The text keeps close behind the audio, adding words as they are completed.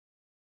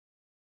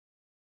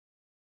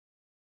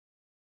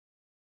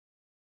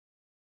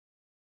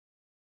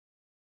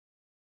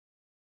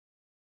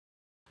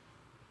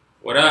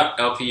What up,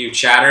 LPU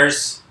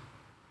chatters?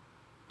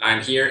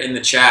 I'm here in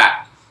the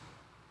chat,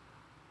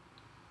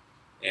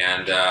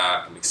 and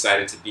I'm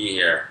excited to be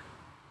here.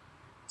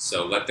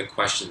 So let the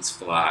questions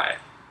fly.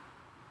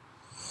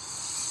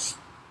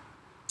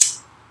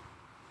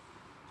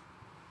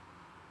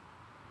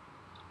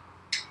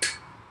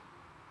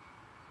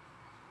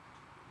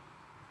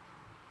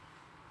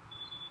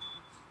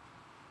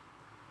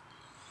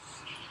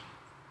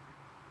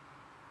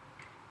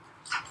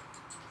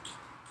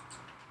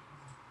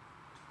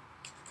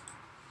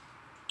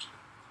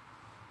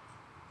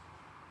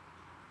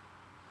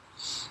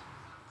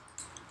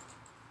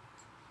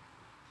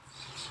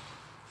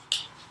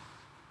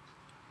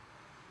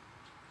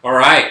 All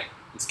right,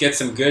 let's get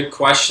some good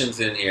questions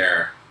in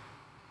here.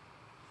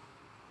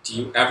 Do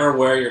you ever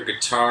wear your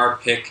guitar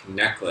pick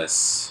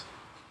necklace?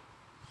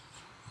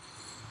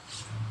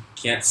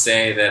 Can't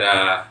say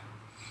that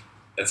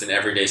that's an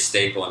everyday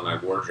staple in my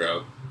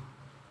wardrobe.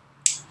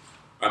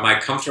 Am I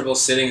comfortable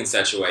sitting in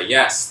such a way?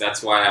 Yes,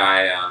 that's why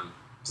I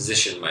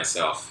positioned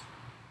myself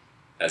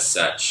as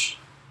such.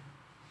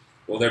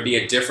 Will there be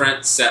a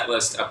different set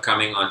list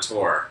upcoming on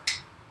tour?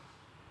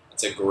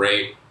 That's a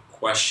great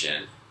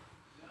question.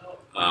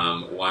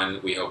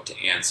 One we hope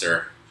to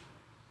answer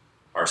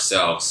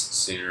ourselves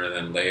sooner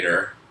than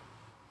later.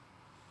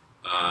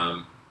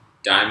 Dye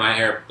my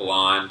hair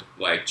blonde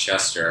like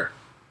Chester.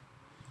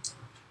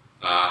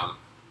 I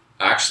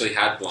actually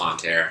had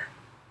blonde hair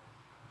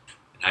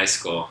in high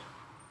school.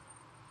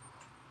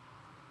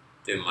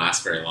 Didn't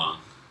last very long.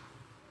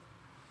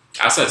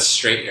 I also had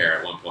straight hair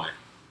at one point.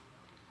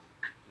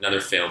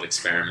 Another failed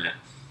experiment.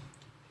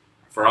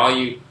 For all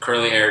you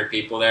curly-haired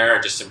people there,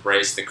 just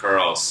embrace the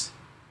curls.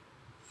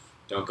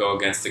 Don't go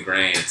against the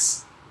grain.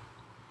 It's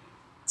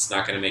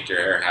not going to make your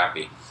hair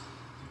happy.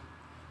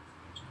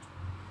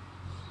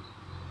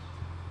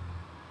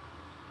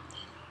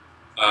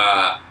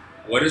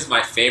 What is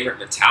my favorite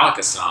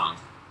Metallica song?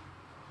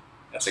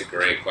 That's a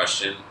great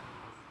question.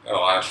 Got a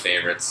lot of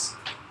favorites.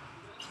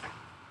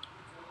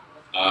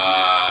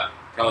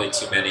 Probably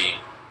too many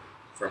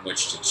from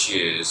which to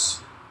choose.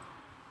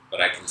 But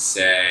I can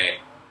say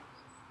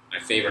my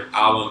favorite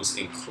albums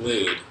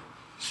include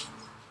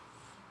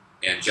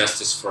And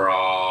Justice for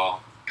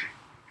All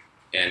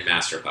and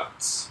Master of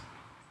Puppets.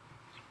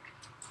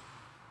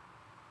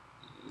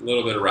 A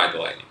little bit of Ride the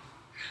Lightning.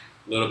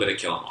 A little bit of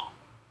Kill 'Em All.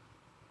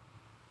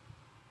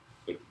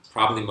 But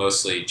probably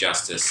mostly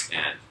Justice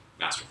and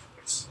Master of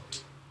Puppets.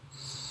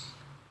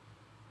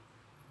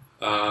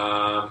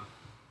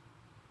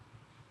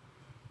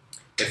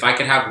 If I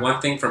could have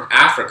one thing from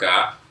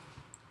Africa,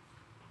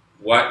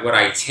 what would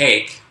I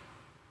take?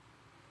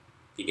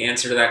 The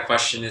answer to that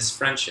question is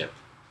friendship.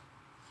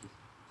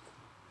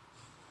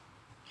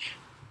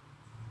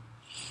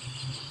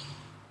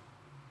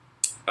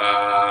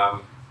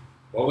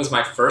 What was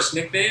my first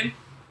nickname?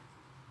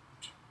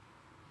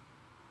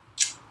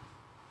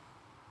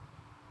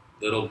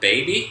 Little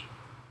Baby.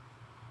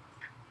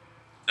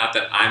 Not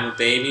that I'm a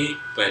baby,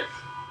 but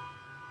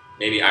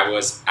maybe I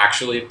was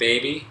actually a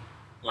baby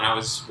when I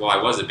was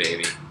a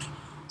baby.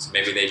 So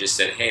maybe they just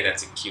said, hey,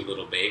 that's a cute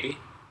little baby.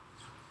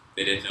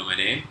 They didn't know my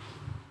name.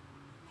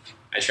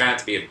 I try not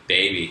to be a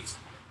baby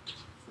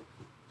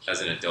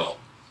as an adult.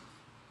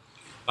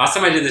 Last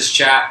time I did this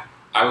chat,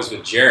 I was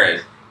with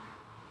Jared.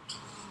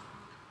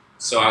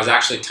 So I was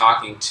actually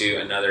talking to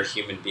another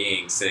human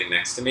being sitting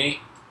next to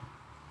me.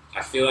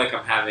 I feel like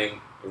I'm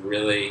having a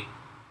really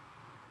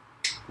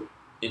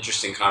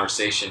interesting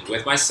conversation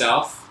with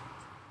myself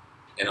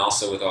and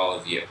also with all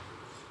of you.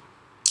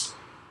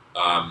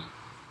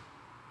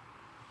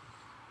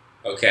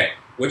 Okay,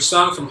 which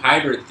song from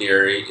Hybrid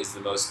Theory is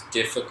the most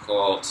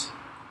difficult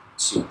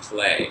to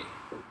play?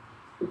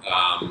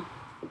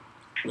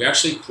 We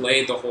actually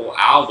played the whole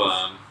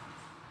album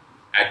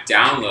at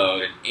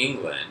Download in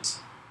England,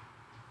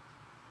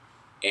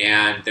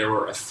 and there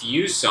were a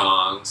few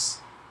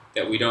songs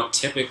that we don't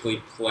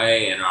typically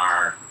play in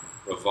our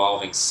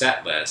revolving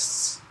set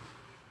lists,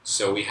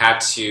 so we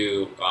had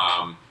to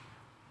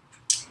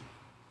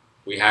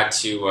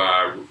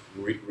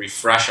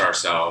refresh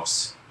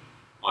ourselves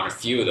on a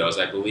few of those.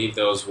 I believe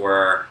those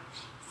were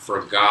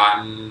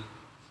Forgotten,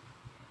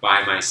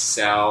 By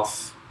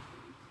Myself.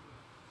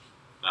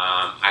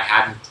 I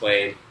hadn't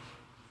played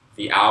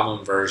the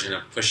album version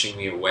of Pushing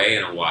Me Away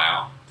in a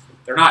while.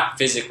 They're not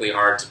physically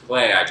hard to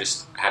play. I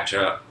just had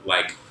to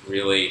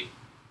really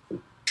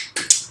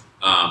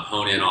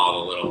hone in all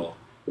the little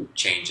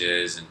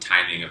changes and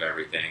timing of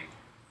everything.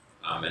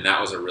 And that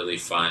was a really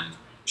fun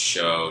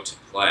show to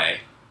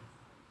play.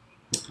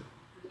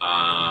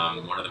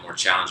 One of the more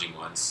challenging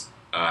ones.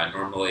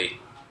 Normally,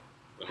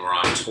 when we're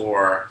on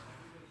tour,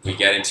 we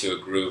get into a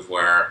groove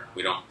where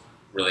we don't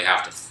really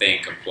have to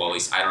think, well, at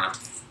least I don't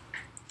have to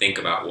think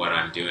about what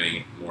I'm doing,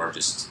 it more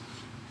just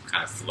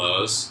kind of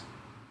flows.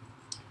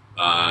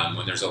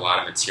 When there's a lot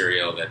of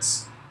material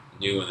that's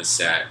new in the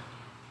set,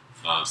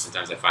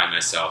 sometimes I find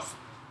myself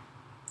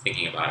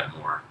thinking about it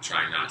more,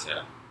 trying not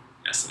to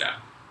mess it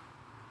up.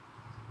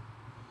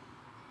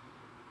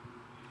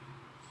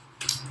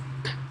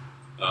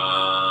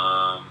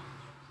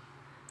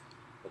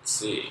 let's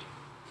see.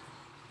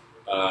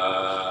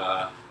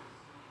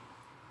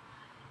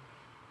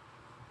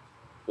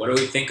 What do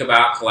we think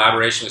about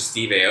collaboration with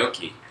Steve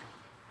Aoki?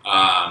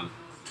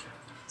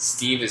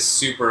 Steve is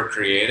super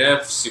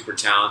creative, super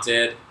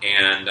talented,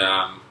 and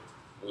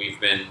we've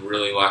been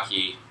really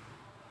lucky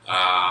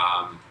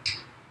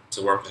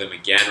to work with him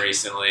again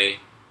recently.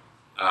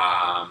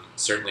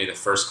 Certainly the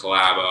first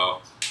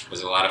collabo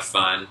was a lot of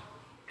fun,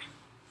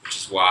 which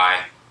is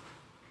why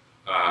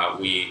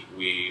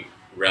we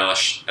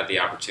relish at the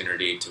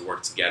opportunity to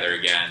work together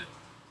again.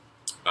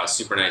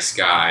 Super nice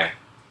guy,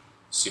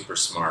 super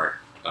smart.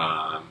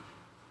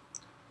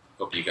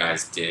 Hope you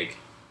guys dig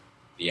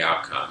the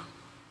outcome.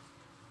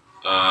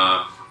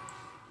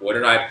 What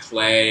did I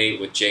play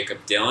with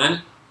Jacob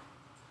Dylan?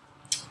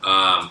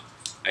 I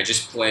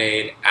just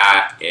played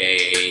at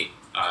a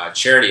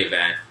charity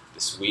event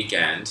this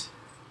weekend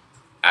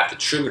at the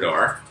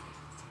Troubadour,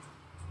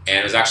 and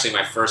it was actually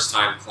my first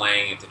time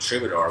playing at the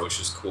Troubadour, which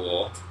was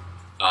cool.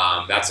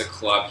 That's a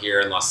club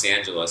here in Los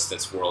Angeles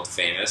that's world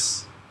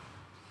famous.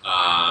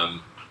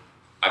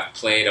 I've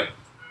played a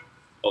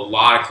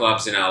lot of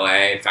clubs in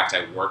LA. In fact,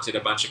 I worked at a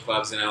bunch of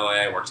clubs in LA.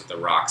 I worked at the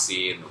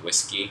Roxy and the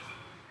Whiskey.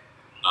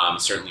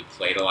 Certainly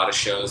played a lot of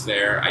shows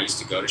there. I used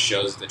to go to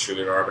shows at the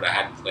Troubadour, but I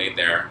hadn't played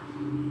there.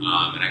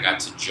 And I got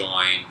to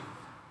join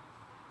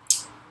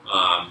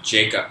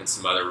Jacob and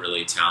some other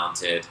really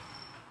talented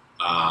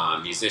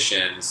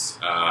musicians.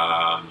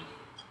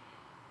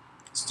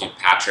 Stu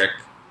Patrick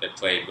that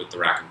played with the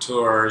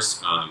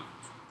Raconteurs.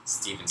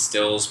 Stephen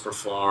Stills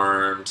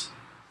performed.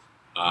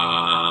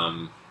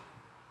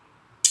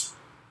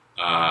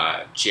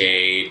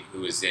 Jade,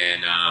 who was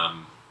in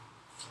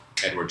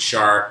Edward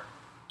Sharp.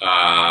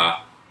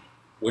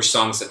 Which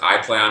songs did I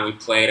play on? We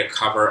played a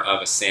cover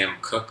of a Sam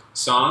Cooke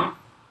song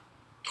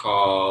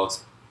called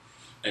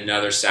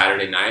Another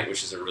Saturday Night,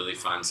 which is a really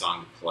fun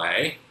song to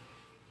play.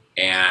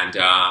 And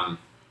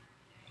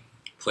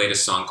played a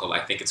song called I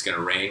Think It's Gonna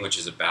Rain, which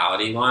is a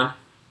ballady one,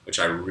 which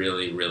I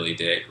really, really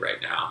dig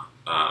right now.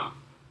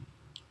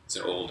 It's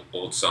an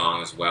old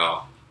song as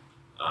well.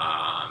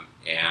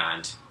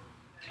 And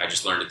I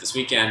just learned it this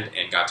weekend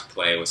and got to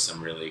play with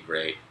some really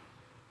great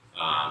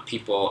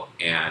people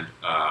and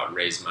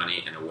raise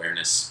money and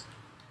awareness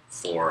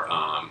for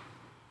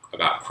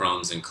about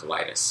Crohn's and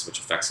colitis, which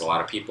affects a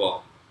lot of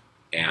people.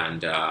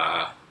 And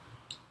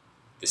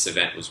this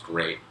event was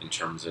great in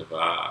terms of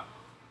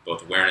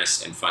both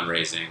awareness and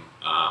fundraising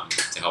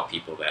to help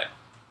people that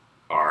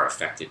are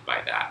affected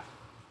by that.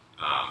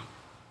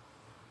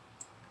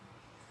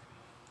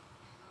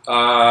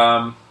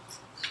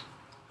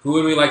 Who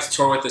would we like to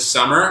tour with this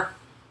summer?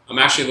 I'm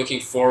actually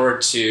looking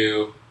forward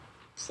to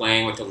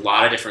playing with a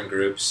lot of different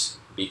groups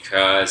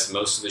because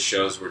most of the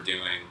shows we're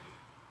doing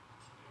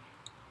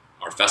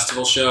are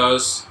festival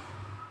shows.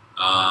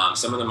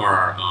 Some of them are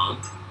our own,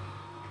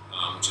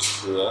 which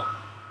is cool.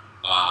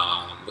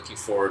 Looking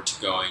forward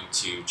to going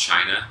to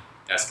China.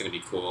 That's going to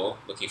be cool.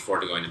 Looking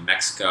forward to going to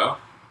Mexico.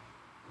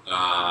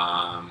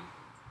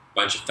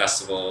 Bunch of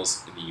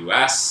festivals in the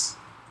US,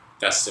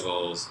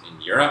 festivals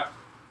in Europe.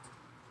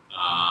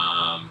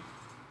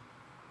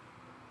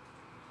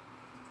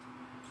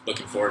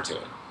 Looking forward to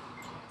it.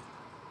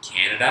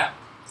 Canada,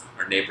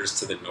 our neighbors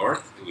to the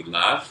north, who we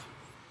love.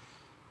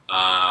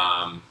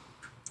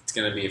 It's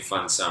going to be a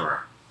fun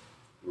summer.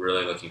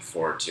 Really looking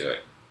forward to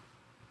it.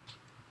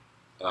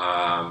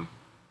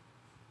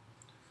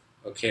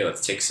 Okay,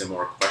 let's take some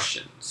more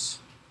questions.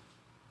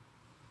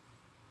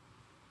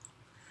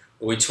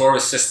 Will we tour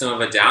with System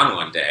of a Down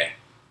one day?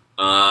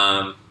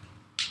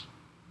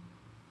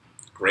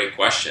 Great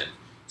question.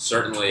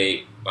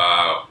 Certainly,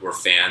 we're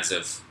fans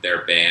of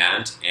their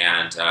band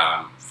and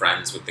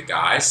friends with the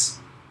guys.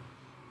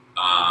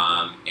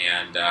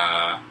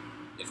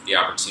 If the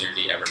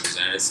opportunity ever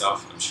presented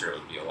itself, I'm sure it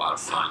would be a lot of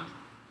fun,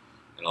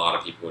 and a lot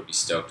of people would be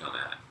stoked on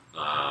that.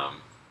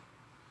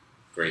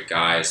 Great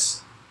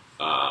guys.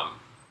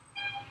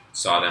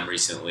 Saw them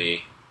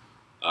recently,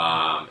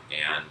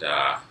 and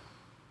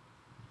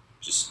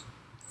just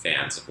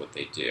fans of what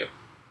they do.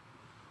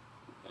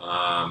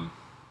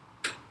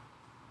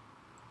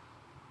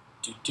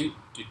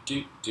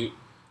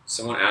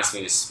 Someone asked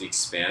me to speak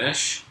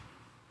Spanish.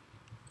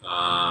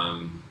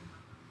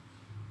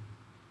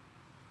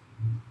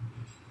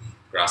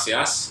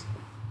 Gracias.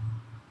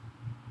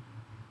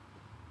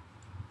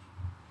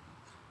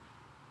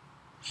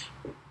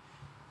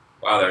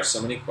 Wow, there are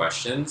so many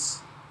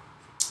questions.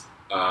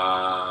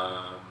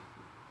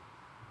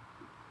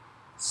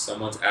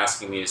 Someone's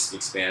asking me to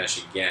speak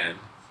Spanish again.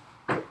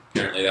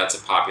 Apparently that's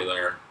a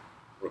popular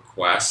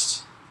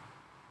request.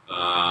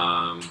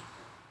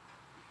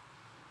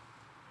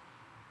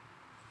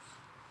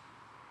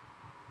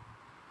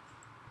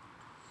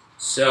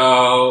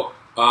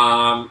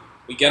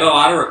 We get a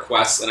lot of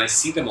requests, and I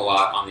see them a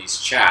lot on these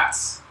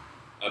chats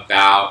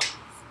about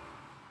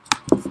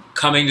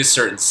coming to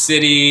certain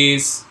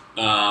cities.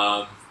 You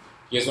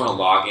guys want to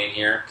log in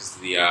here because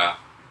the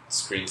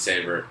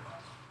screensaver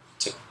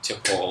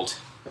took hold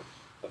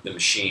of the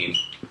machine.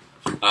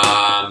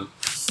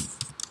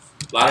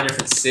 A lot of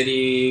different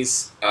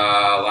cities, a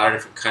lot of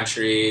different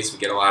countries. We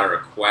get a lot of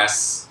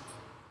requests.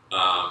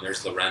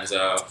 There's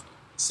Lorenzo.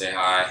 Say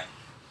hi.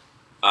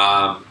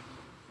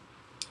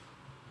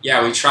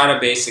 Yeah, we try to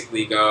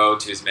basically go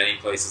to as many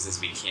places as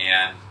we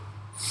can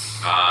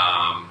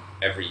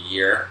every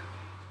year.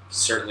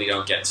 Certainly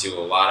don't get to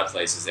a lot of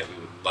places that we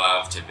would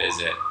love to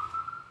visit.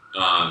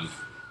 Of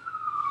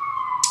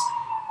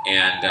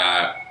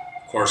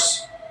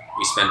course,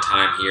 we spend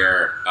time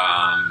here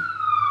in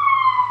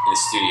the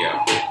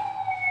studio.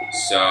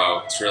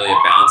 So it's really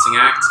a balancing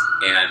act,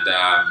 and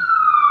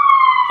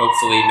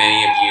hopefully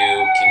many of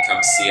you can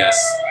come see us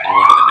in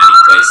one of the many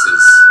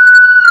places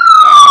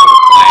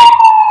we're playing.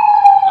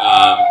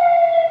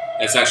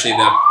 That's actually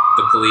the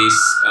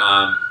police.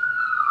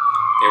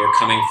 They were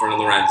coming for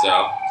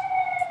Lorenzo,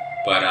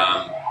 but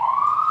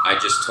I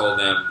just told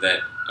them that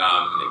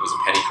it was a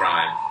petty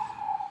crime,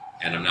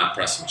 and I'm not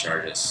pressing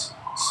charges.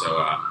 So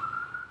I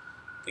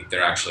think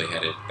they're actually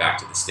headed back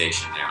to the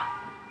station now.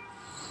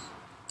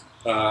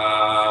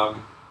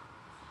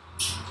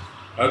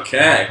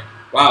 Okay.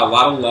 Wow, a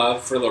lot of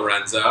love for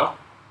Lorenzo.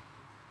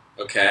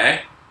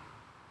 Okay.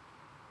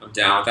 I'm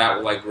down with that.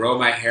 Will I grow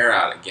my hair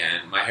out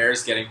again? My hair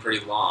is getting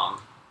pretty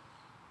long.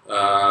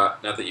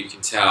 Not that you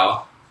can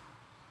tell.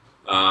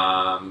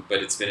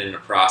 But it's been in a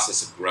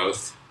process of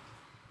growth,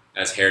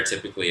 as hair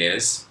typically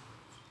is.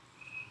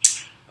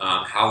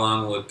 How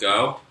long will it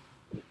go?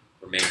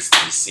 Remains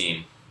to be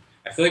seen.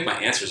 I feel like my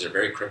answers are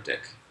very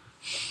cryptic.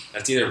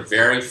 That's either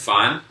very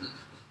fun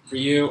for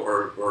you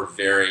or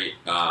very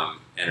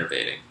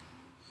enervating.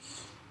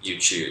 You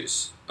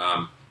choose.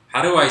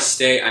 How do I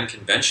stay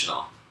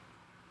unconventional?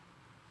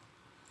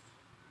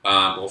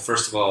 Well,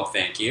 first of all,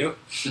 thank you.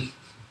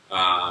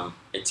 I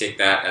take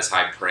that as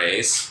high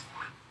praise,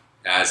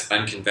 as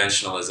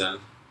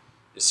unconventionalism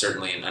is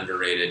certainly an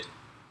underrated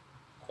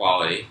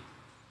quality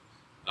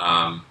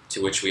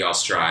to which we all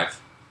strive.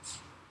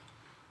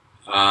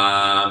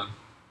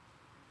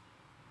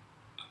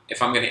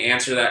 If I'm going to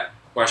answer that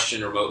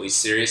question remotely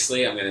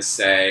seriously, I'm going to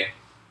say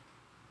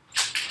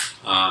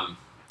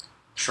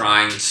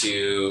trying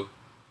to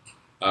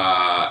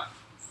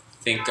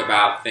think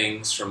about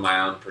things from my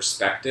own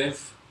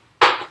perspective,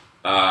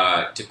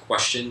 to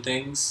question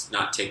things,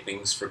 not take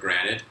things for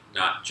granted,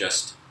 not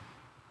just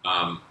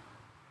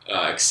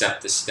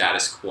accept the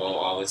status quo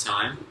all the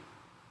time.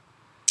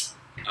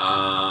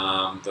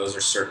 Those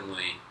are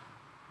certainly,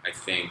 I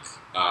think,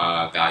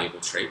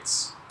 valuable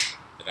traits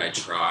that I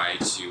try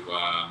to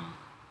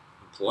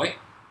employ.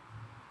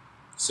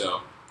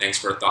 So, thanks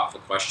for a thoughtful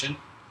question.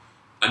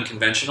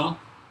 Unconventional,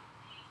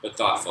 but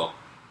thoughtful.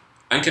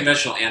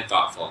 Unconventional and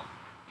thoughtful.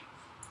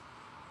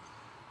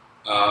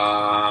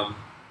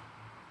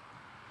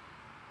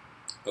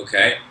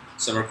 Okay,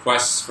 some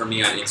requests for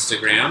me on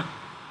Instagram.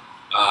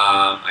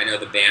 I know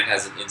the band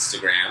has an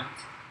Instagram.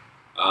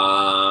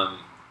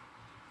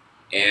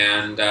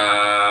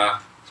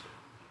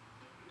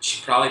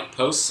 Should probably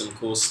post some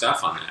cool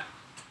stuff on that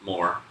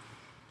more.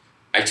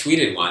 I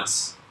tweeted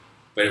once,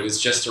 but it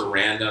was just a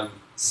random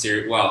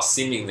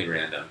seemingly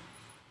random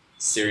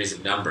series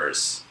of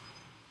numbers.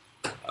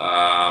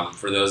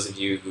 For those of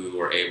you who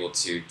were able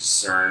to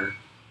discern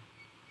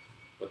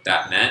what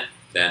that meant,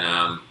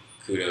 then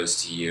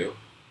kudos to you.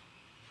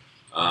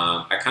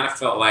 I kind of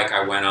felt like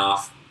I went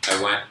out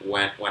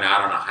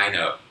on a high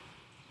note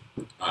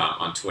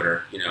on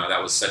Twitter. You know,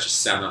 that was such a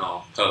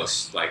seminal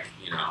post. Like,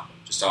 you know,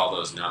 just all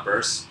those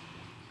numbers.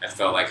 I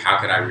felt like, how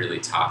could I really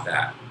top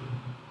that?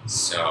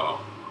 So,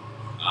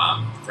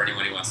 for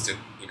anyone who wants to,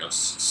 you know,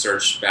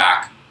 search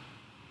back,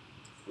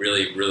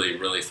 really, really,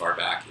 really far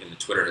back in the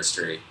Twitter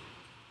history,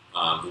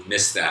 who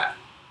missed that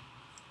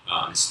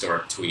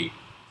historic tweet,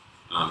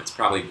 it's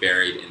probably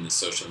buried in the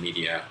social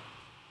media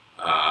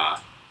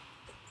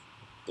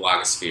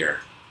blogosphere,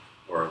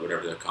 or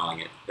whatever they're calling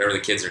it, whatever the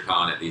kids are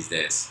calling it these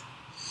days.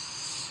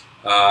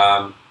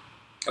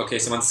 Okay,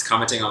 someone's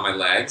commenting on my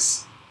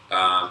legs.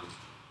 I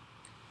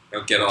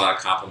don't get a lot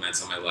of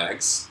compliments on my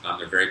legs.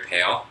 They're very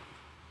pale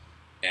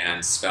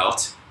and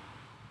svelte,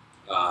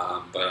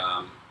 but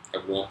I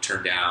won't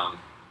turn down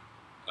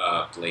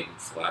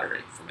blatant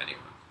flattery from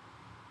anyone.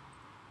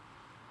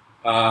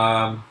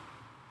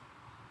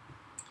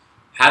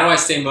 How do I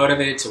stay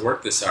motivated to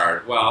work this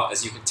hard? Well,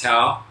 as you can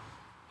tell,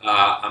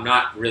 I'm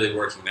not really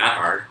working that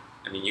hard.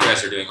 I mean, you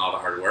guys are doing all the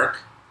hard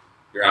work.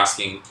 You're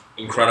asking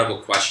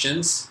incredible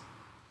questions,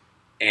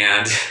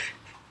 and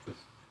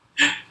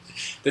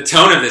the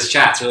tone of this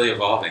chat's really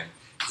evolving.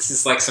 This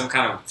is like some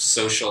kind of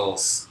social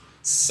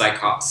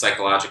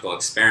psychological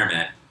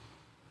experiment,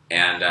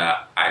 and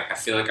I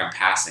feel like I'm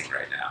passing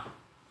right now.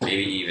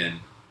 Maybe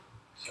even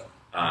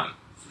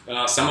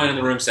someone in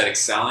the room said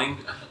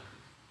excelling.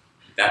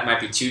 That might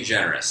be too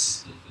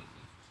generous.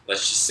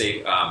 Let's just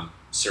say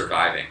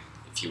surviving,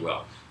 if you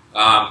will.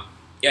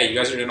 Yeah, you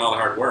guys are doing all the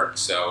hard work,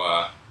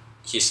 so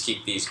just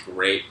keep these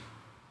great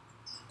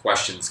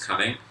questions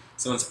coming.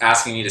 Someone's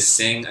asking me to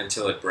sing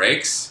until it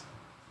breaks.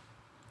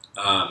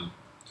 I'm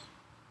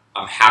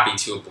happy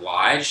to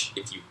oblige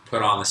if you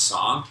put on the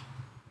song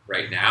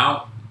right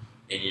now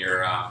in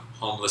your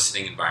home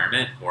listening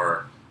environment,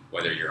 or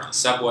whether you're on the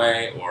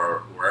subway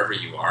or wherever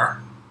you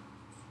are,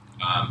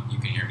 you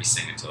can hear me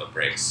sing until it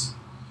breaks.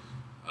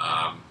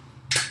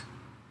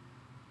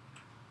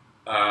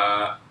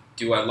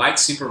 Do I like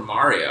Super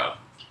Mario?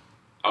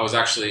 I was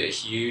actually a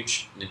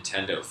huge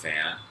Nintendo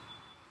fan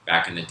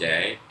back in the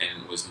day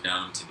and was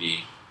known to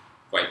be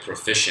quite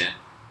proficient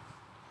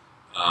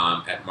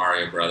at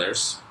Mario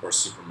Brothers or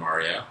Super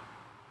Mario.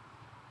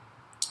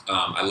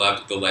 I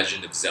loved The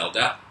Legend of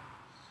Zelda.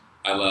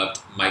 I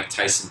loved Mike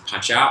Tyson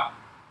Punch-Out.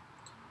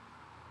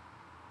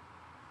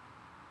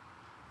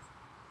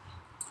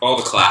 All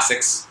the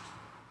classics.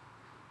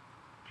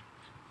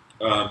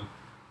 Do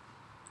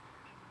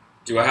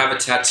I have a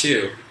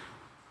tattoo?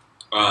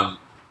 The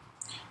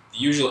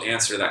usual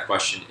answer to that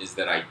question is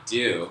that I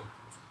do,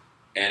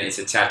 and it's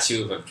a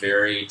tattoo of a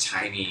very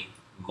tiny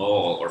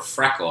mole or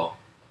freckle,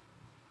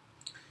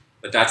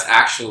 but that's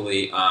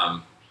actually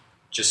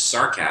just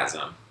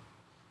sarcasm,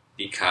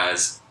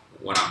 because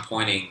when I'm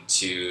pointing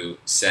to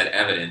said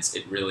evidence,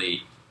 it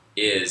really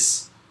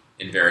is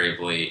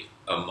invariably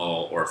a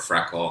mole or a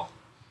freckle,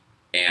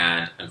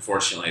 and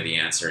unfortunately the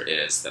answer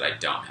is that I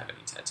don't have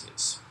any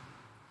tattoos.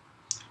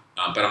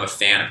 But I'm a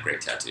fan of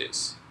great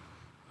tattoos.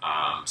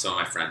 Some of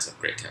my friends have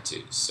great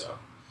tattoos, so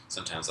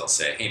sometimes I'll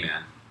say, hey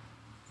man,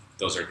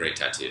 those are great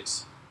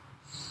tattoos.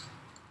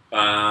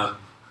 What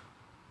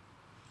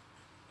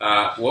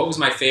was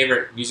my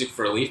favorite Music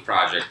for Relief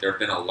project? There have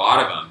been a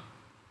lot of them.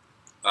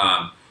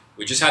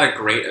 We just had a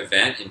great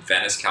event in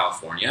Venice,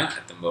 California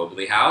at the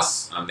Mobley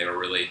House. They were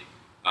really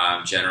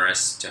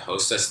generous to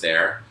host us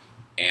there,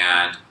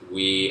 and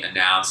we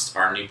announced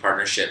our new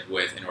partnership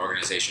with an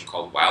organization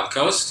called Wild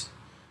Coast.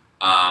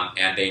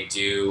 And they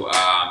do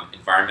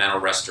environmental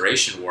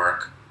restoration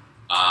work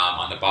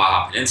on the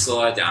Baja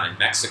Peninsula, down in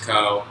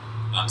Mexico.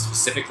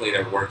 Specifically,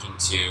 they're working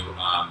to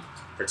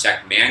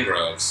protect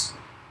mangroves,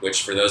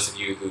 which for those of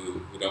you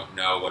who don't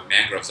know what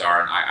mangroves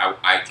are, and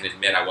I can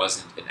admit I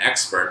wasn't an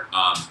expert,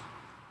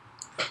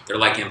 they're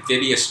like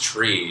amphibious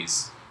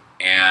trees,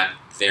 and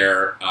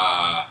they're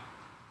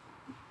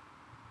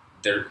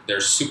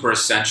super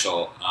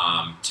essential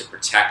to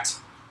protect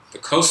the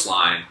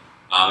coastline.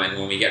 And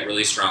when we get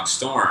really strong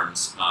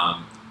storms,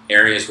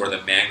 areas where the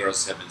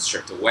mangroves have been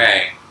stripped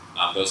away,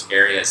 those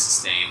areas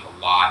sustain a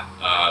lot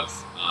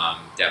of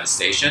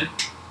devastation.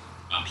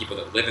 People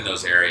that live in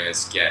those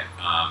areas get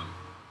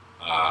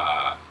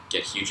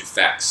huge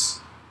effects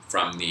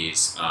from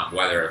these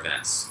weather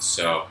events.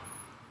 So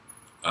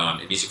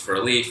in Music for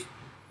Relief,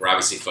 we're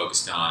obviously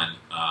focused on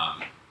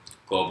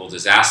global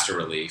disaster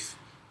relief.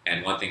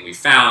 And one thing we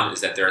found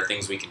is that there are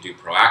things we can do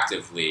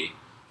proactively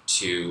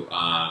to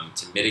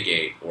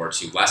mitigate or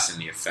to lessen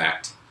the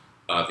effect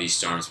of these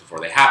storms before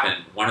they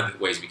happen. One of the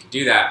ways we can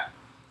do that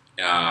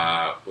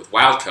with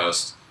Wild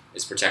Coast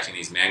is protecting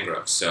these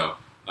mangroves. So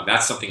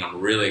that's something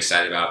I'm really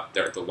excited about.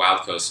 The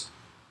Wild Coast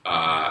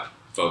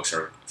folks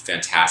are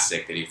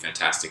fantastic. They do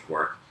fantastic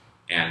work,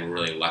 and we're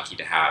really lucky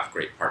to have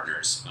great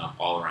partners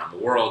all around the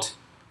world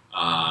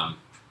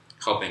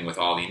helping with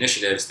all the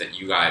initiatives that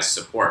you guys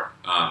support.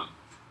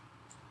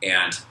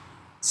 And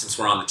since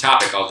we're on the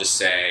topic, I'll just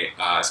say,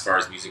 as far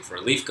as Music for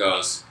Relief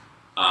goes,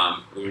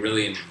 we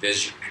really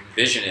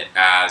envision it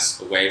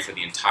as a way for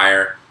the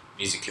entire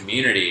music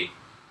community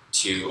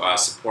to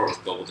support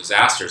with global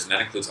disasters, and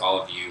that includes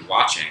all of you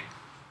watching.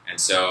 And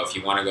so if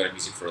you want to go to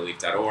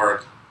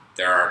musicforrelief.org,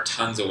 there are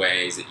tons of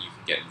ways that you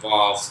can get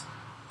involved,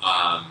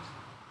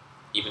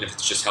 even if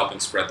it's just helping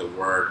spread the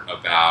word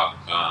about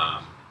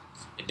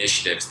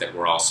initiatives that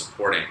we're all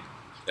supporting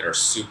that are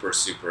super,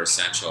 super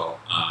essential,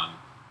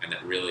 and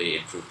that really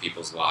improve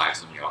people's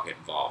lives when we all get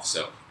involved.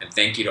 So, and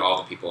thank you to all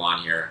the people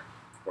on here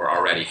who are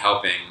already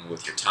helping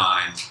with your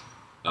time,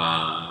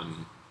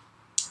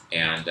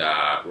 and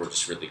we're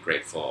just really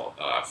grateful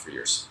for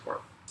your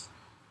support.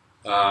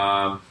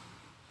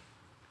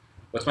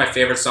 What's my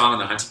favorite song on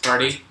the Hunting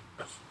Party?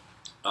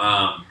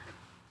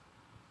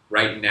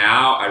 Right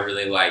now, I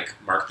really like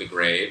Mark the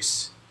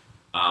Graves.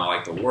 I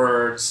like the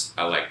words.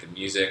 I like the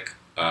music.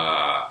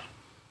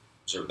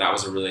 So that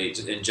was a really,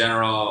 in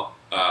general,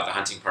 The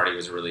Hunting Party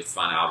was a really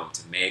fun album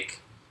to make.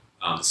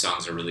 The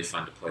songs are really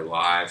fun to play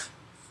live.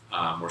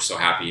 We're so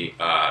happy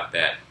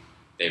that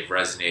they've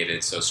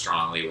resonated so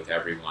strongly with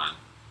everyone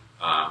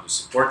who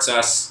supports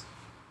us.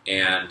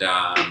 And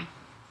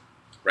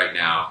right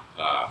now,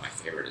 my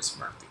favorite is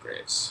Mark the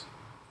Graves.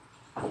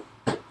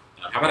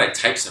 How about I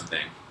type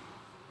something?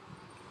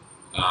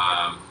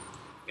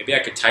 Maybe I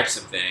could type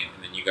something,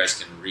 and then you guys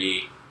can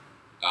you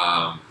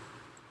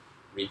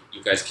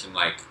guys can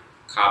like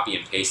copy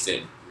and paste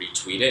it and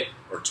retweet it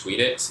or tweet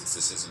it, since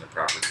this isn't a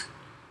proper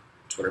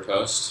Twitter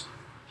post.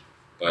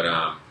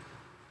 But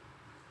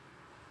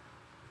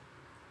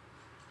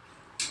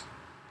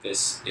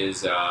this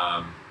is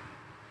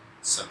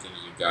something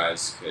you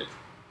guys could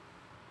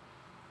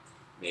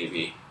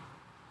maybe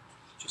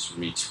just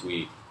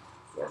retweet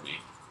for me.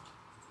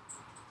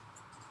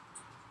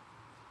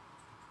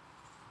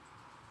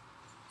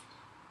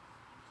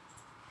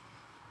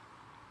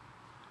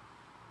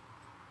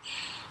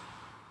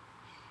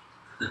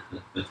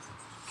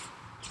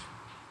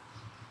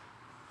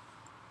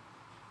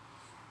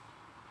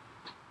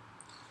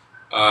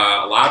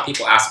 of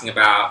people asking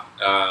about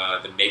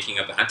the making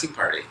of the hunting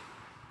party.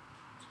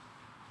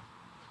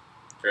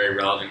 Very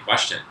relevant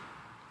question.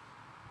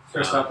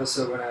 First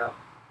episode went out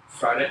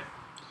Friday.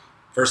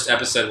 First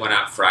episode went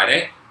out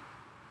Friday.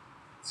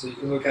 So you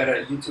can look at it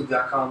at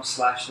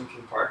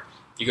youtube.com/Linkin Park.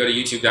 If you go to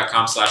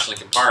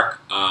youtube.com/Linkin Park,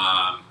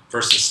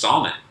 first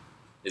installment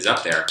is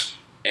up there.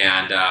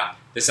 And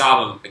this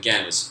album,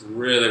 again, was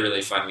really,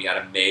 really fun. We had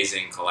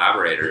amazing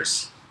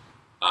collaborators.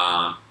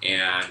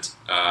 And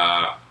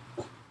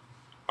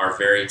our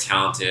very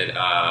talented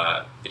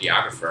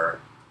videographer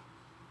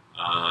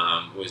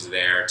was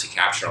there to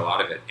capture a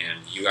lot of it.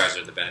 And you guys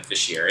are the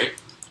beneficiary.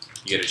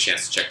 You get a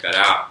chance to check that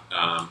out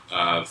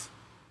of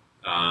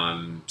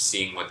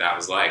seeing what that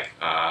was like.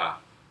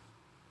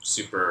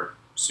 Super,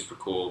 super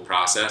cool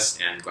process,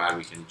 and glad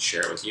we can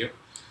share it with you.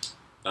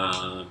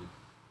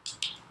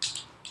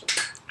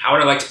 How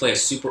would I like to play a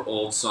super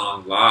old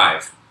song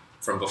live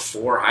from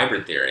before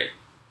Hybrid Theory?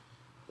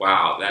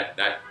 Wow,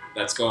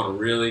 that's going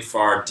really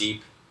far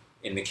deep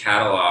in the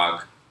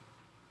catalog,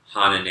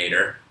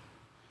 Hananator.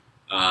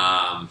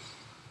 I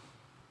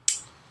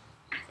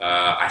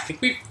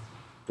think we've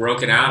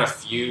broken out a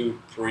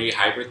few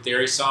pre-Hybrid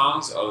Theory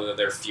songs, although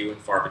they're few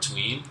and far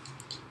between.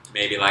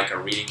 Maybe like a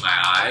Reading My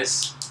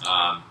Eyes.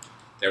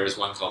 There was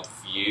one called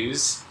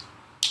Fuse.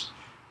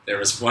 There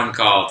was one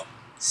called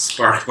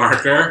Spark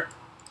Marker.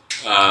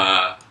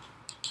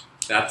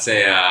 That's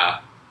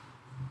a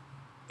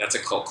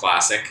cult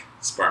classic,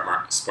 Spark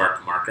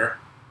Marker.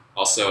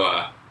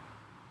 Also,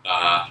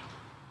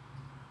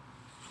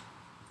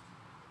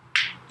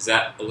 is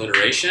that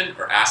alliteration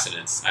or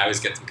assonance? I always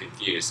get them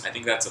confused. I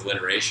think that's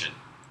alliteration,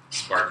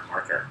 Spark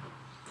Marker.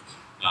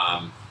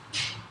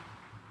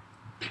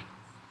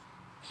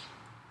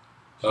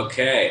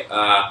 Okay,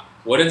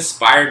 what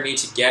inspired me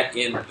to get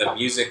in the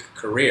music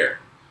career?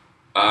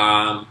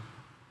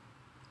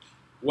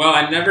 Well,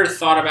 I never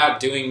thought about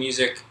doing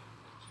music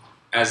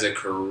as a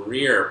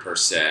career per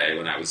se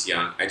when I was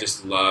young. I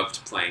just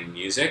loved playing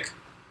music.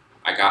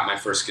 I got my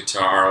first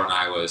guitar when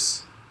I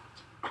was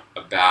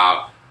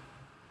about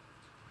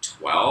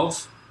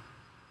 12,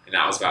 and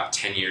that was about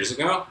 10 years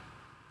ago.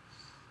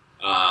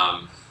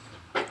 And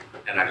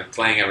I've been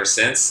playing ever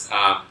since.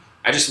 I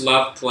just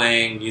love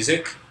playing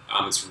music.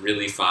 It's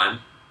really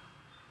fun.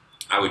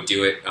 I would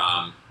do it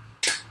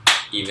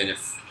even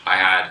if I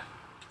had,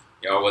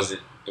 it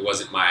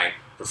wasn't my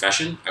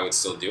profession. I would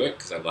still do it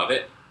because I love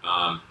it.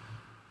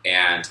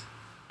 And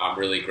I'm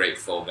really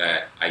grateful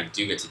that I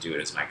do get to do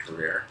it as my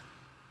career.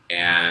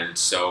 And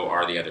so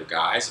are the other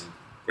guys. I'm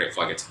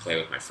grateful I get to play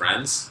with my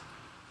friends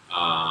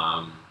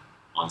on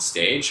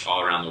stage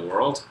all around the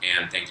world.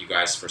 And thank you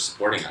guys for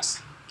supporting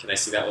us. Can I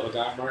see that little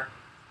guy, Mark?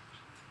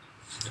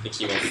 I think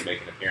he wants to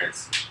make an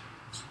appearance.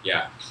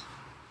 Yeah.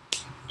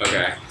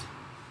 Okay.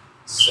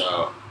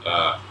 So,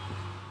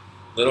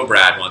 little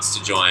Brad wants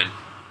to join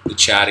the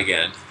chat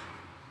again.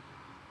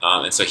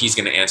 And so he's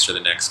going to answer the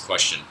next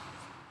question.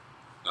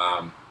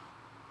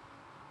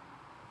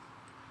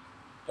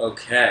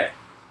 Okay.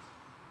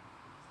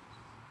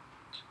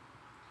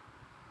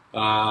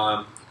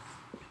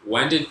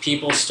 When did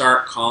people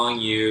start calling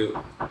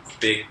you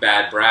Big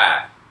Bad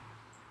Brad?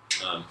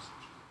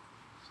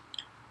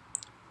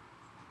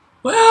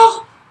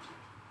 Well,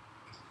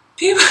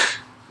 people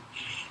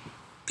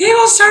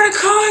started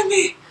calling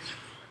me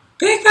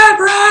Big Bad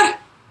Brad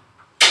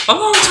a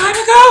long time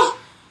ago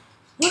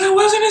when I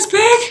wasn't as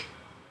big.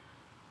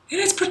 And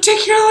it's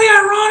particularly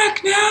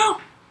ironic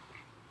now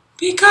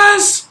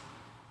because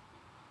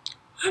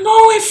I'm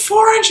only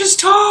 4 inches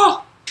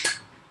tall.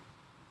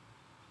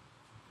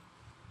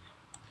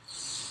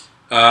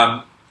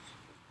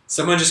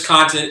 Someone just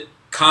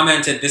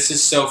commented, "This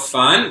is so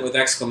fun," with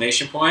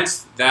exclamation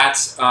points.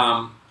 That's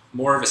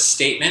more of a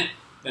statement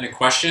than a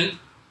question,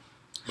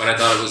 but I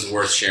thought it was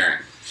worth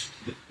sharing.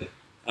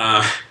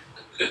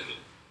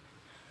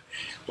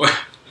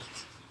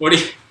 What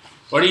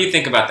do you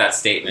think about that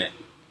statement,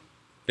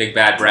 Big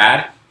Bad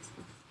Brad?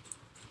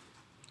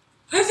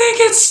 I think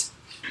it's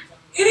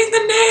hitting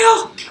the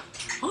nail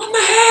on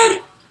the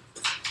head,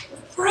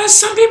 or as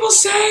some people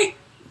say,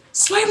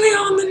 slightly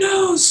on the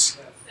nose.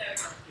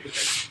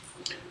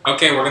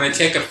 Okay, we're going to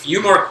take a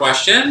few more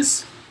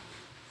questions.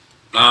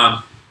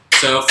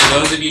 So for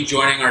those of you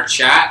joining our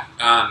chat,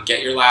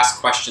 get your last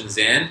questions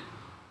in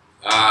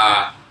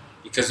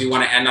because we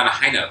want to end on a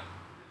high note.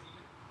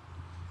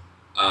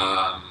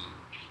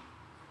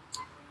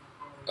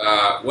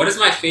 What is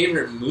my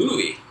favorite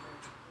movie?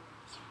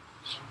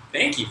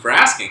 Thank you for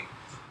asking.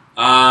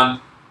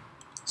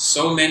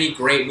 So many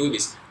great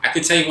movies. I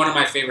could tell you one of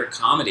my favorite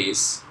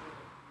comedies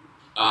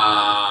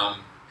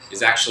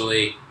is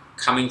actually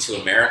Coming to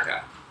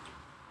America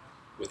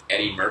with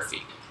Eddie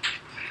Murphy.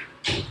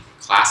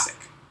 Classic.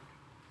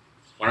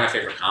 One of my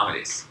favorite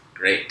comedies.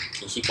 Great.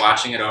 Can you keep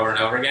watching it over and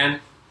over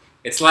again?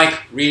 It's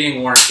like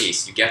reading War and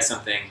Peace. You get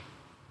something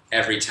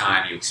every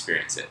time you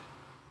experience it.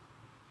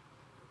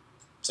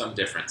 Something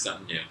different,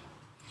 something new.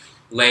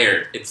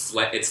 Layered. It's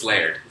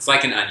layered. It's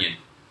like an onion.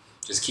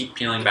 Just keep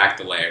peeling back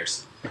the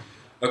layers.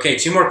 Okay,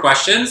 2 more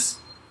questions.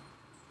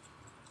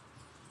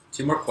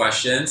 2 more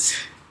questions.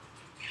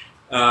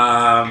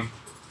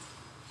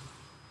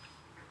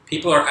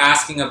 People are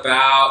asking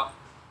about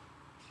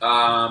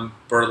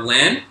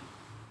Berlin.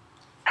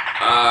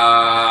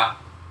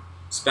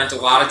 Spent a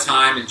lot of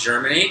time in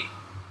Germany,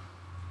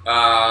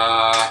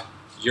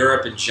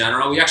 Europe in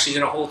general. We actually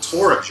did a whole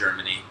tour of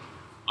Germany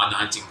on the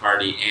Hunting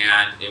Party,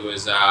 and it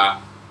was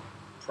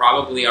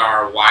probably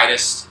our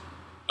widest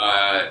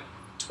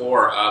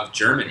tour of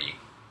Germany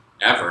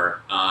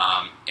ever,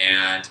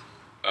 and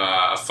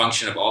a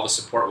function of all the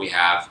support we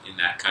have in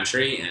that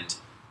country and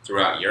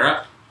throughout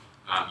Europe.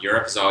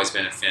 Europe has always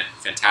been a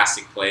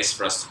fantastic place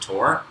for us to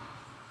tour.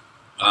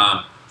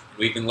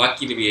 We've been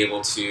lucky to be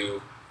able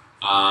to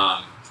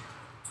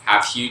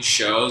have huge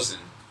shows in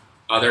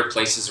other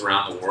places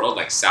around the world,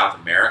 like South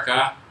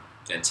America,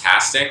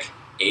 fantastic.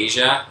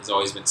 Asia has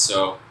always been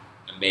so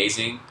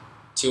amazing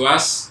to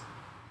us.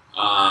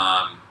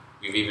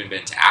 We've even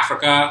been to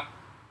Africa,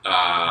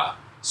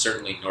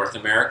 certainly North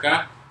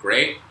America,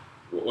 great.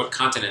 What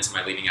continents am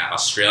I leaving out?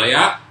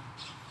 Australia,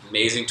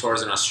 amazing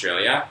tours in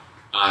Australia.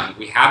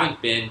 We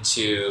haven't been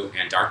to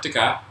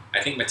Antarctica.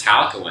 I think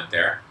Metallica went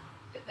there.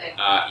 Did they?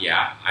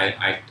 Yeah,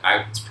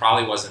 it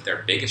probably wasn't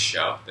their biggest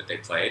show that they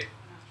played,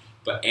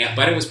 but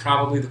it was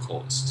probably the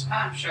coolest. Oh,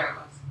 I'm sure it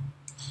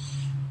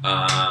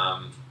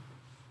was.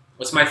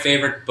 What's my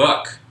favorite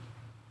book?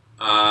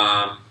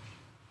 I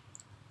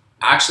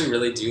actually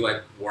really do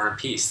like War and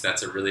Peace.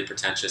 That's a really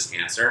pretentious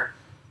answer,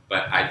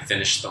 but I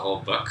finished the whole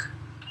book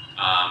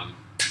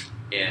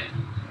in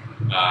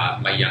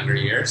my younger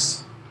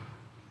years.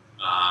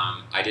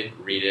 I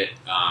didn't read it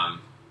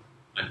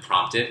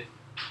unprompted.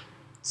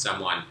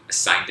 Someone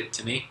assigned it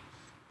to me,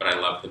 but I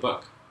loved the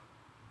book.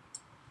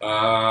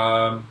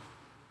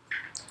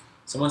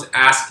 Someone's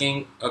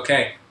asking,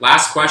 okay,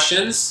 last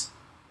questions,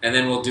 and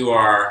then we'll do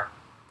our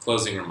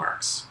closing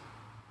remarks.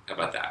 How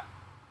about that?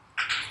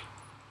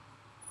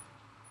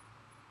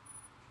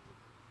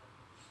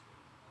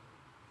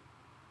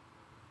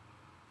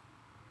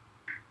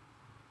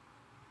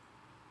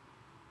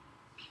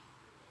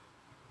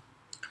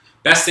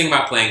 Best thing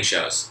about playing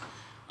shows.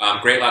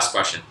 Great last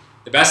question.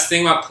 The best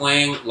thing about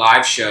playing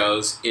live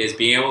shows is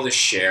being able to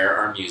share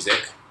our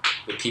music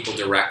with people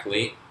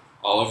directly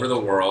all over the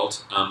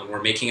world. When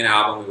we're making an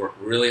album, we work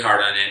really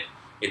hard on it.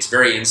 It's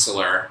very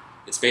insular.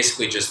 It's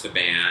basically just the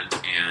band,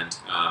 and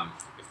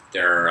if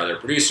there are other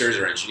producers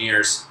or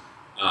engineers,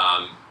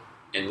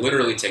 and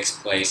literally takes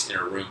place in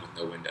a room with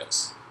no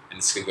windows. And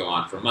this could go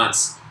on for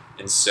months.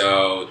 And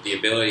so the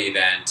ability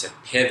then to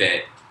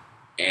pivot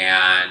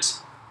and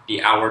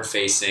be outward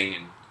facing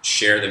and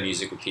share the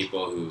music with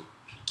people who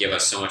give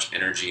us so much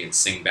energy and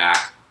sing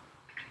back,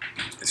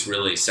 it's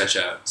really such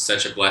a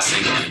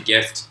blessing and a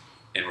gift,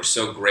 and we're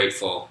so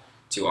grateful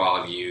to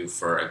all of you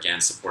for, again,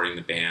 supporting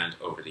the band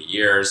over the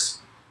years,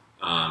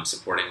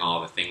 supporting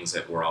all the things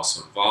that we're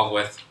also involved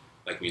with,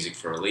 like Music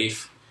for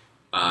Relief,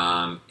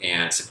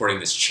 and supporting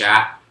this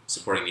chat,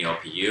 supporting the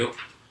LPU.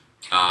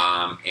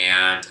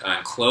 And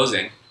in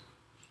closing,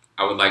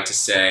 I would like to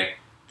say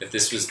that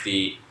this was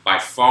by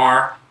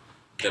far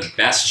the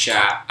best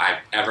chat I've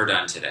ever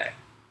done today.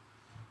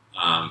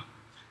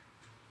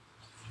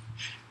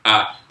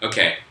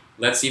 Okay,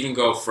 let's even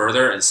go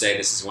further and say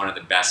this is one of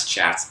the best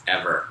chats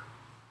ever.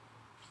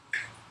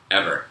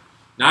 Ever.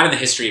 Not in the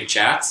history of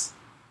chats,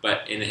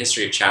 but in the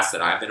history of chats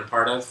that I've been a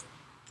part of,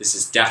 this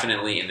is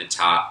definitely in the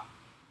top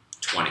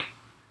 20.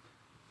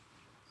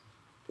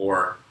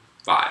 Or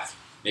 5.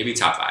 Maybe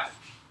top 5.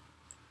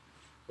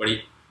 What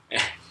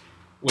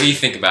do you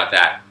think about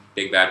that,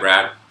 Big Bad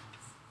Brad?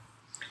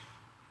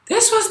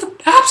 This was the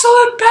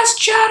absolute best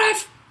chat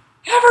I've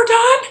ever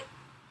done,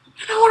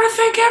 and I want to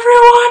thank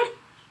everyone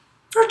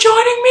for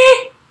joining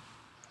me,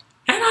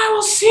 and I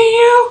will see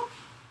you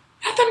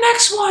at the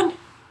next one,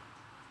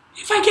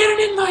 if I get an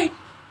invite.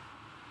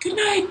 Good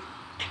night,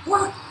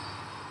 or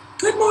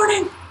good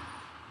morning,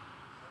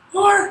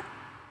 or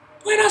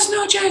buenas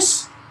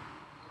noches,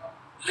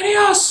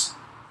 adios.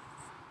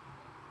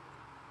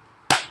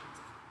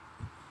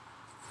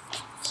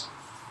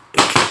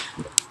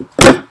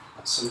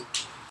 Awesome.